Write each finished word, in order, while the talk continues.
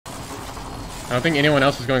don't think anyone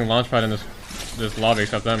else is going launchpad in this lobby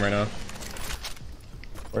except them right now.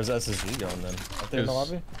 Where's SSG going then? Are they in the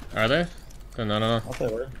lobby? Are they? No. I thought they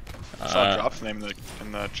were. I saw Drop's name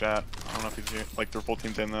in the chat. I don't know if he's here. Like their full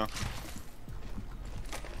team's in though.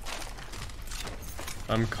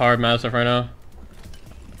 I'm card massive right now.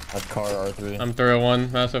 I have car R3. I'm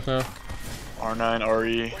 301 massive now. R9,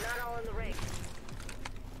 RE.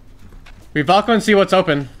 We Valko and see what's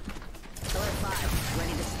open.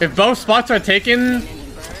 If both spots are taken,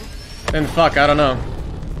 then fuck, I don't know.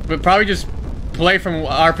 We'd probably just play from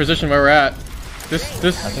our position where we're at. I think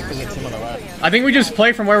there's a team on the left. I think we just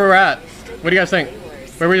play from where we're at. What do you guys think?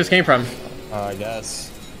 Where we just came from? I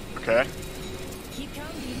guess. Okay.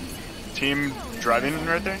 Team driving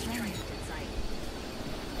right there?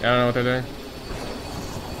 Yeah, I don't know what they're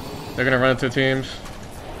doing. They're gonna run into teams.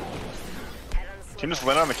 Team just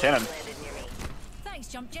landed on the cannon. Thanks,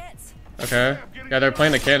 jump jets. Okay. Yeah, they're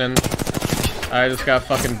playing the cannon. I just got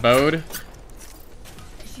fucking bowed.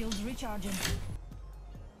 Shields recharging.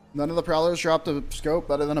 None of the prowlers dropped a scope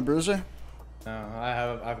better than a bruiser. No,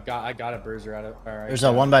 I got a bruiser out of. Right, There's a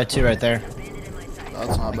 1x2 right there.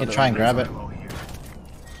 That's not I can try and grab it.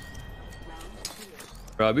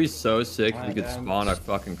 Bro, I'd be so sick if we could spawn a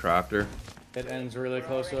fucking crafter. It ends really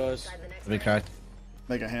close to us. We cracked.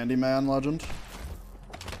 Make a handyman legend.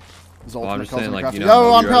 His Well, I'm ultimate just saying, custom like, you crafting. know,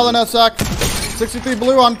 Yo, on you're prowling that sack. 63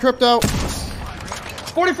 blue on crypto.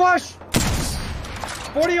 40 flash.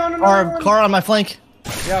 40 on another one. Car on my flank.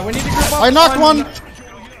 Yeah, we need to group up. I knocked one.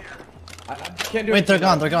 I can't do it. Wait, they're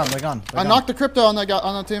gone. They're gone. They're gone. I knocked the crypto on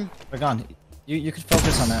that team. They're gone. You could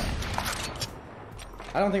focus on that.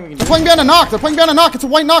 I don't think we can. They're playing behind a knock. They're playing behind a knock. It's a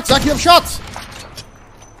white knock. Zach, you have shots.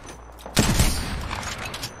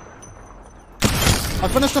 I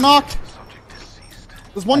finished a knock.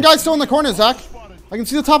 There's one guy still in the corner, Zach. I can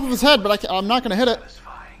see the top of his head, but I'm not gonna hit it.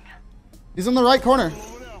 He's in the right corner.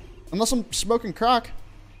 Unless I'm smoking crack.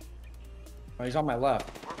 Oh, he's on my left.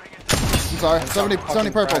 I'm sorry. 70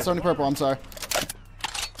 purple. 70 purple. I'm sorry.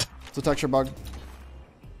 It's a texture bug.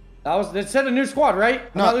 It said a new squad, right? I'm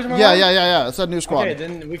No. not losing my Yeah, mind? yeah. It said new squad. Okay,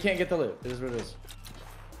 then we can't get the loot. It is what it is.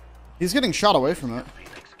 He's getting shot away from it.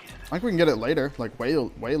 I think we can get it later, like way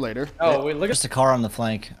later. Oh, wait, look at Just a car on the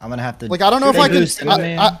flank. I'm gonna have to. Like I don't know if I boost can.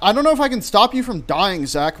 him, I don't know if I can stop you from dying,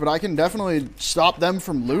 Zach, but I can definitely stop them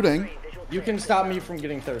from looting. You can stop me from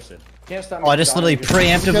getting thirsted. Can't stop me. Oh, I just from literally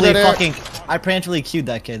dying. preemptively fucking. I preemptively queued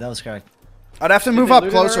that kid. That was correct. I'd have to move they up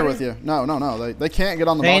loot it closer already? with you. No. They can't get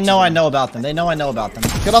on the They boxes. know I know about them. They know I know about them.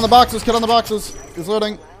 Get on the boxes. Get on the boxes. He's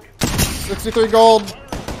looting. 63 gold.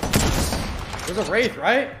 There's a wraith,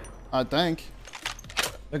 right? I think.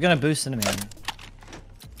 They're gonna boost into me.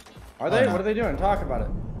 Are they? no. What are they doing? Talk about it.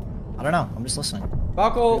 I don't know. I'm just listening.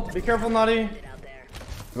 Buckle, be careful, Nutty.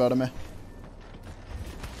 Vote me.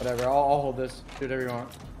 Whatever, I'll hold this. Do whatever you want.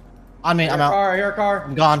 On me. I'm out. Here, car.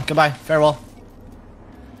 I'm gone. Goodbye. Farewell.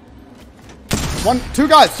 Two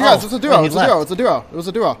guys. It's a duo. wait, It's a duo. It's a duo. It was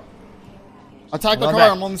a duo. I tagged the Love car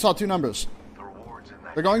that. and only saw 2 numbers.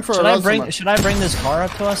 They're going for Should a I res bring? somewhere. Should I bring this car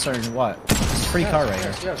up to us or what? It's a free car right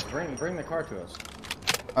here. Yes, bring the car to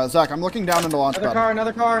us. Zach, I'm looking down into launch pad.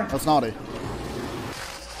 Another car. That's naughty.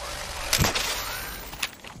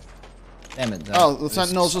 Damn it. Oh, the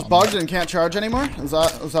Sentinel's just bugged and can't charge anymore? Is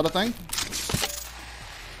that a thing?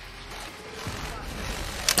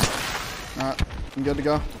 Alright, I'm good to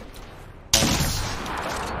go.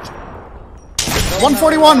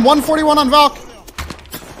 141 on Valk!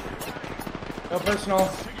 No personal.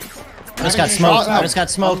 I just got smoked. I just got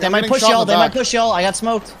smoked. They might push y'all. They might push y'all. I got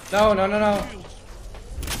smoked. No.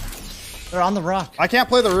 They're on the rock. I can't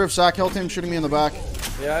play the roof, Zach. Hill team shooting me in the back.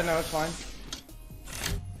 Yeah, I know, it's fine.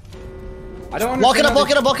 I don't understand.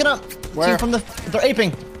 Walk it up. Where? Team from the. They're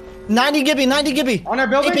aping. 90 Gibby. On our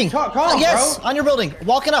building? Aping. Call 'em, yes, bro. on your building.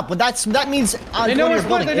 Walking up. But that means on They know your we're split.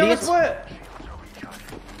 building. They know we're Idiots. split.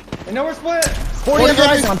 They know we're split. 40 on Gibby.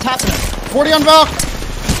 horizon. I'm tapping them. 40 on Valk!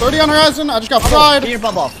 30 on Horizon. I just got fried. Get your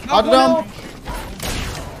bub off. I did dome.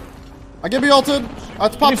 I give you ulted. I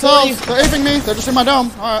have to pop Give me 40. cells. They're aping me. They're just in my dome.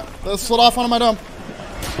 Alright. They slid off one of my dome.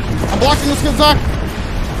 I'm blocking this kid, Zach.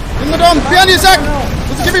 In the dome. Behind you, Zach.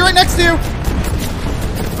 There's a Gibby right next to you.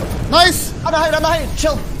 Nice. I'm behind.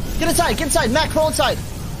 Chill. Get inside. Matt, crawl inside.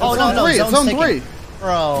 Oh, Zone no. 3. It's zone taken. 3.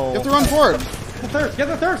 Bro. You have to run forward. Get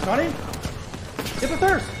the thirst, Nutty. Get the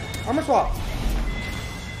thirst. Armor swap.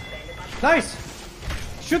 Nice.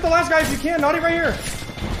 Shoot the last guy if you can. Nutty right here.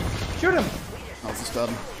 Shoot him. Oh, this is dead.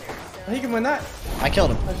 He can win that. I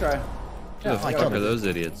killed him. Let's try. Who the fuck are those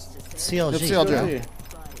idiots? CLG. It's CLG.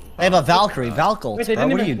 They have a Valkyrie. Valkyrie. Wait, they Bro,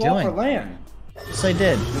 didn't what are you even pull for doing? land. Yes, they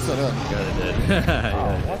did. Yes, I did. Yeah, they did.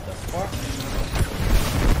 Oh, what the fuck?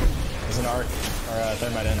 There's an arc. Or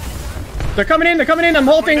thermite in. They're coming in, I'm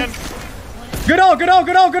holding. Good ult, good ult,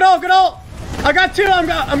 good ult, good ult, good ult. I got 2, I'm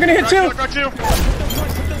gonna hit 2.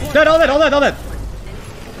 Dead, all dead.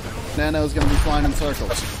 Nano's gonna be flying in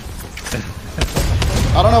circles.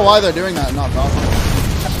 I don't know why they're doing that, not Valkyrie.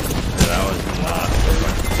 That was not.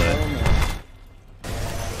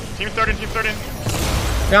 Team 13, team 13.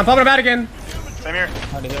 Yeah, I'm popping him out again. Same here.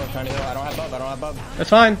 Trying to heal. I don't have bub. That's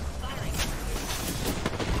fine.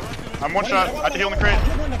 I'm one shot. I have to heal in the crate.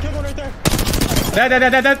 I killed one right there.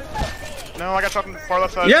 Dead. No, I got shot from the far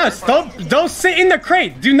left side. Yes, don't sit in the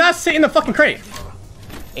crate. Do not sit in the fucking crate.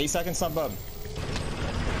 8 seconds, sub bub.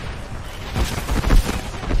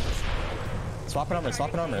 Swapping armor.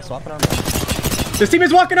 This team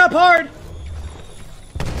is walking up hard.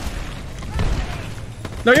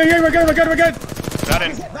 No, yeah, we're good. That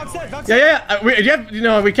in.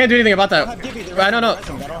 Yeah. We can't do anything about that. I don't know.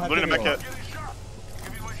 Looting a mech kit.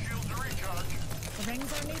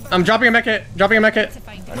 I'm dropping a mech kit. I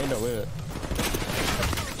need to loot it.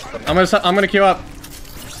 I'm gonna queue up.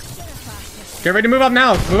 Get ready to move up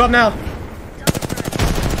now. I'm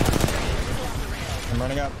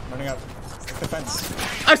running up. Defense.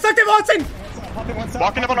 I sucked it, Watson.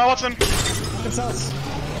 Walking up on Watson.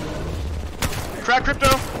 Crack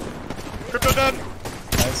crypto. Crypto dead.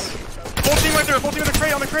 Nice. Full team right there. Full team in the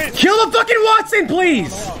crate. On the crate. Kill the fucking Watson,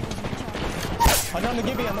 please. I'm on the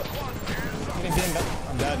Gibby. I'm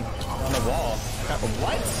dead. I'm on the wall.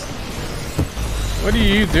 What? What are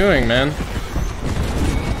you doing, man?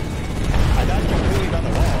 I died completely down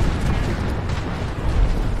the wall.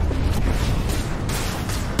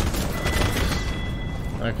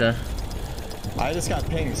 Okay. I just got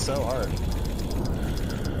pinged so hard.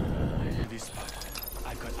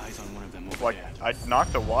 Like, I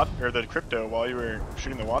knocked the crypto while you were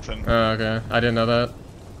shooting the Watson. Oh, okay. I didn't know that.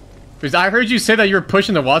 Because I heard you say that you were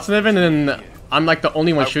pushing the Watson even, and then I'm like the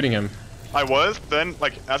only one shooting him. I was, then,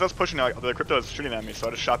 like, as I was pushing, like, the crypto was shooting at me, so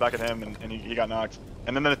I just shot back at him, and he got knocked.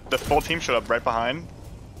 And then the full team showed up right behind,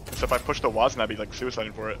 so if I pushed the Watson, I'd be, like,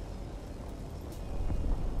 suiciding for it.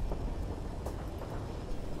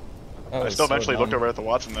 I still eventually looked over at the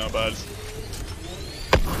Watson, though, but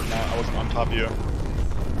I wasn't on top of you.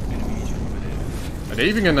 Are they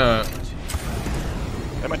even gonna...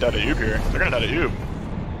 They might die to Oob here. They're gonna die to Oob.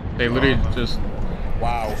 They literally just...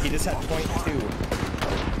 Wow, he just had .2.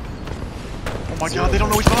 Oh my god, they don't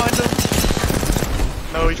know he's behind them!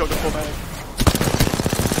 No, he choked a full medic.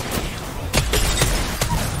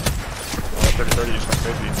 30-30, he's going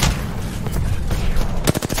crazy.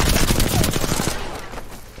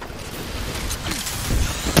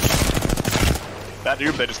 That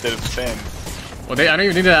Oob they just did is insane. Well, I don't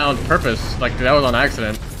even need that on purpose. Like, that was on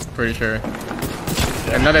accident. Pretty sure.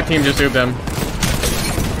 Yeah. Another team just oobed them.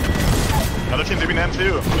 Another team's oobing them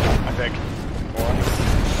too, I think. Or...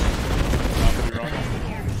 I could be wrong.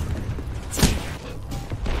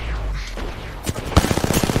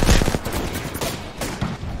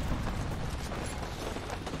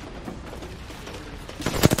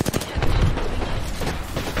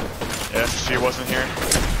 Yes, she wasn't here.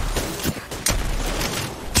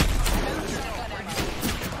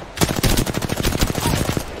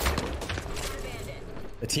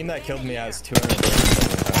 The team that killed me has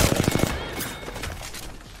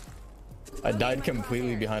 237. I died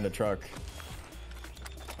completely behind a truck.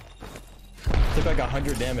 Took like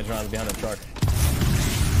 100 damage when I was behind a truck.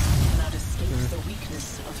 Cannot escape the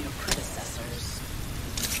weakness of your predecessors.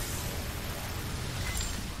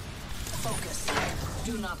 Focus.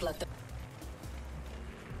 Do not let them.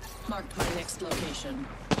 Marked my next location.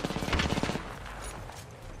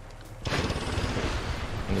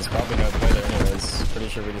 And there's probably no play there anyways. Pretty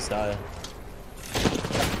sure we just die.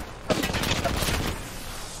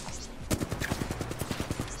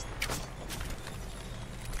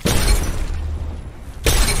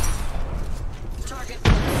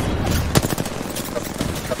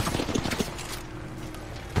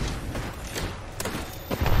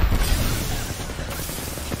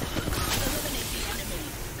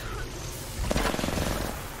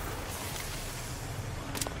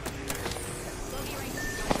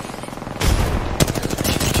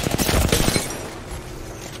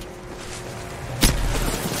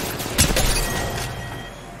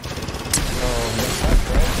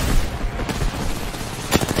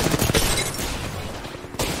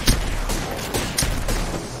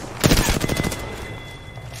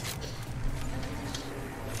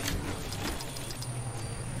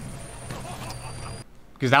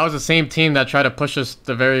 Because that was the same team that tried to push us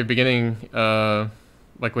the very beginning,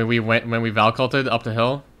 like when we Val culted up the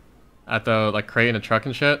hill, at the like crate and a truck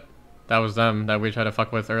and shit. That was them that we tried to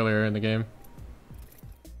fuck with earlier in the game.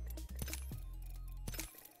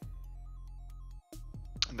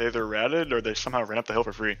 They either ratted or they somehow ran up the hill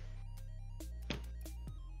for free.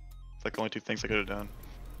 It's like the only two things I could have done.